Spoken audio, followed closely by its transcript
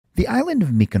The island of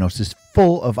Mykonos is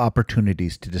full of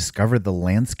opportunities to discover the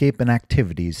landscape and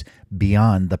activities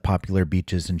beyond the popular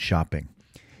beaches and shopping.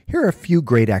 Here are a few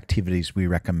great activities we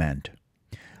recommend.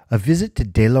 A visit to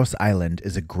Delos Island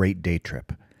is a great day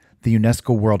trip. The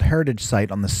UNESCO World Heritage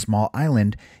Site on the small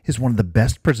island is one of the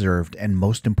best preserved and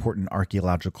most important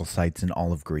archaeological sites in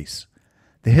all of Greece.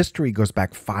 The history goes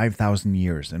back 5,000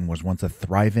 years and was once a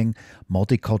thriving,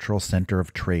 multicultural center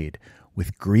of trade,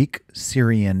 with Greek,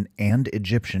 Syrian, and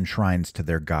Egyptian shrines to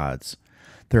their gods.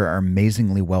 There are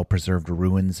amazingly well-preserved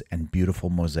ruins and beautiful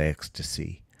mosaics to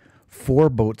see. 4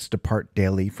 boats depart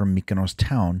daily from Mykonos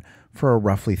town for a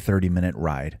roughly 30-minute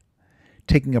ride.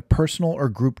 Taking a personal or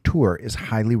group tour is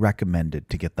highly recommended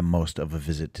to get the most of a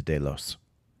visit to Delos.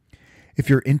 If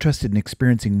you're interested in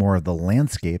experiencing more of the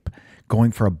landscape,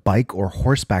 going for a bike or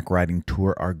horseback riding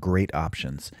tour are great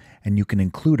options, and you can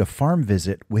include a farm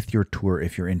visit with your tour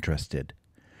if you're interested.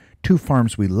 2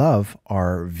 farms we love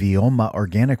are Vioma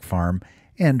Organic Farm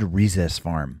and Rizes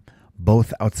Farm,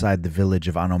 both outside the village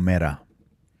of Anomera.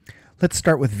 Let's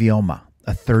start with Vioma,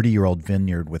 a 30-year-old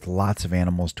vineyard with lots of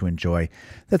animals to enjoy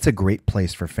that's a great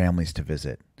place for families to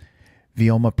visit.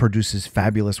 Vioma produces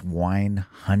fabulous wine,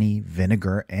 honey,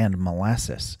 vinegar, and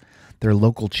molasses. Their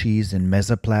local cheese and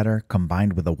mezza platter,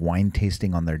 combined with a wine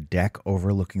tasting on their deck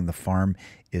overlooking the farm,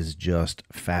 is just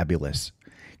fabulous.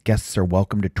 Guests are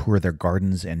welcome to tour their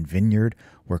gardens and vineyard,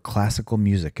 where classical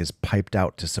music is piped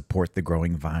out to support the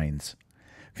growing vines.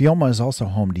 Vioma is also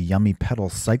home to Yummy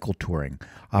Pedals cycle touring,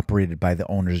 operated by the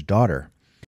owner's daughter.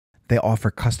 They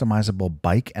offer customizable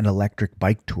bike and electric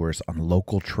bike tours on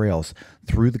local trails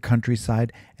through the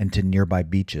countryside and to nearby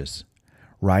beaches.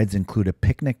 Rides include a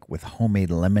picnic with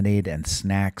homemade lemonade and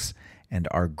snacks and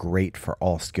are great for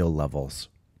all skill levels.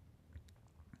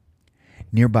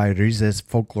 Nearby Rizes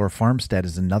Folklore Farmstead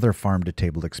is another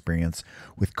farm-to-table experience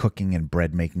with cooking and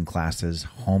bread-making classes,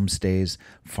 homestays,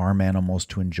 farm animals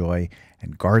to enjoy,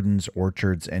 and gardens,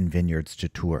 orchards, and vineyards to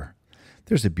tour.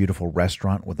 There's a beautiful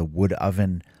restaurant with a wood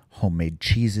oven, homemade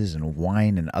cheeses and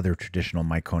wine and other traditional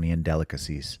Myconian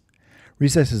delicacies.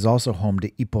 Rizes is also home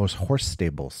to Ippos horse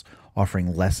stables,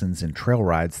 offering lessons and trail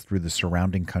rides through the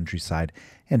surrounding countryside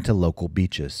and to local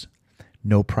beaches.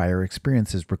 No prior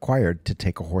experience is required to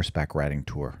take a horseback riding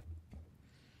tour.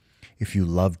 If you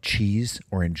love cheese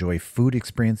or enjoy food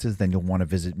experiences, then you'll want to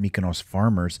visit Mykonos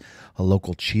Farmers, a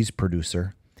local cheese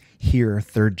producer. Here,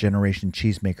 3rd-generation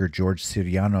cheesemaker George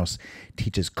Syrianos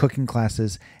teaches cooking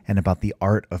classes and about the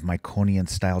art of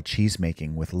Myconian-style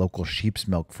cheesemaking with local sheep's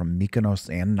milk from Mykonos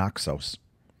and Naxos.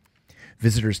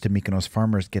 Visitors to Mykonos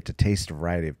Farmers get to taste a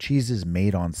variety of cheeses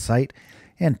made on site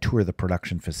and tour the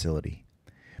production facility.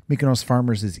 Mykonos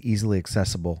Farmers is easily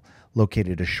accessible,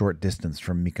 located a short distance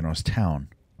from Mykonos town.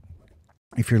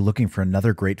 If you're looking for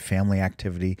another great family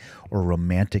activity or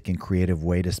romantic and creative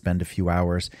way to spend a few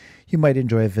hours, you might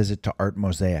enjoy a visit to Art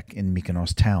Mosaic in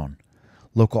Mykonos town.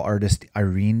 Local artist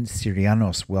Irene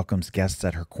Syrianos welcomes guests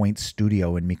at her quaint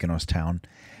studio in Mykonos town.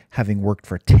 Having worked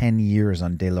for 10 years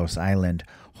on Delos Island,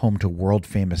 home to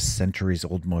world-famous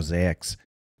centuries-old mosaics,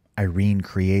 Irene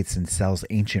creates and sells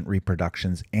ancient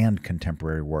reproductions and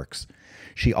contemporary works.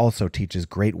 She also teaches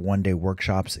great one-day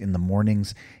workshops in the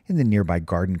mornings in the nearby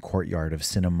garden courtyard of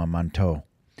Cinema Manteau.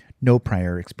 No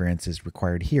prior experience is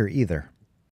required here either.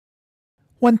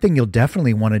 One thing you'll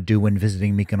definitely want to do when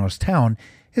visiting Mykonos town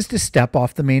is to step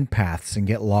off the main paths and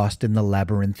get lost in the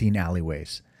labyrinthine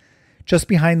alleyways. Just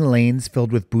behind lanes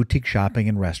filled with boutique shopping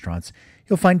and restaurants,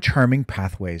 you'll find charming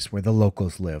pathways where the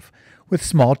locals live, with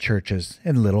small churches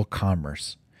and little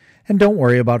commerce. And don't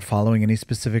worry about following any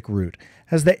specific route,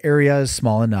 as the area is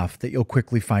small enough that you'll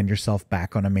quickly find yourself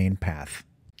back on a main path.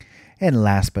 And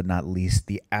last but not least,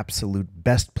 the absolute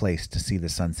best place to see the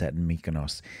sunset in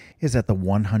Mykonos is at the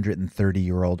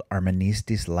 130-year-old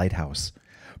Armenistis Lighthouse.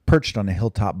 Perched on a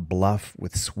hilltop bluff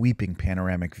with sweeping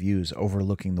panoramic views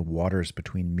overlooking the waters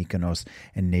between Mykonos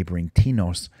and neighboring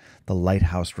Tinos, the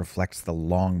lighthouse reflects the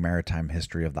long maritime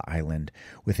history of the island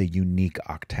with a unique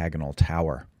octagonal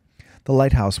tower. The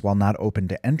lighthouse, while not open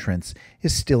to entrance,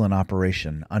 is still in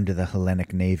operation under the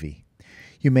Hellenic Navy.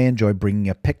 You may enjoy bringing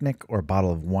a picnic or a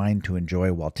bottle of wine to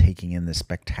enjoy while taking in this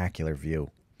spectacular view.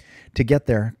 To get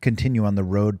there, continue on the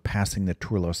road passing the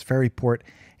Tourlos Ferryport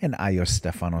and Ios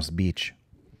Stefanos Beach.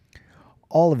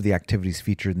 All of the activities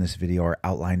featured in this video are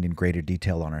outlined in greater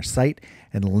detail on our site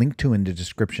and linked to in the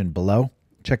description below.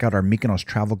 Check out our Mykonos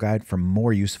travel guide for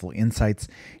more useful insights,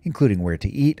 including where to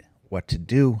eat, what to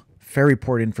do, ferry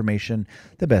port information,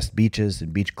 the best beaches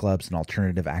and beach clubs, and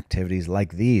alternative activities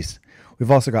like these. We've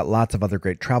also got lots of other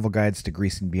great travel guides to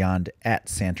Greece and beyond at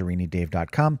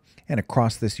santorinidave.com and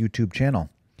across this YouTube channel.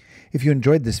 If you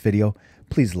enjoyed this video,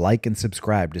 Please like and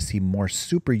subscribe to see more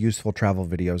super useful travel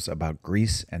videos about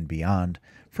Greece and beyond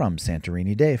from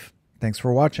Santorini Dave. Thanks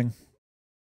for watching.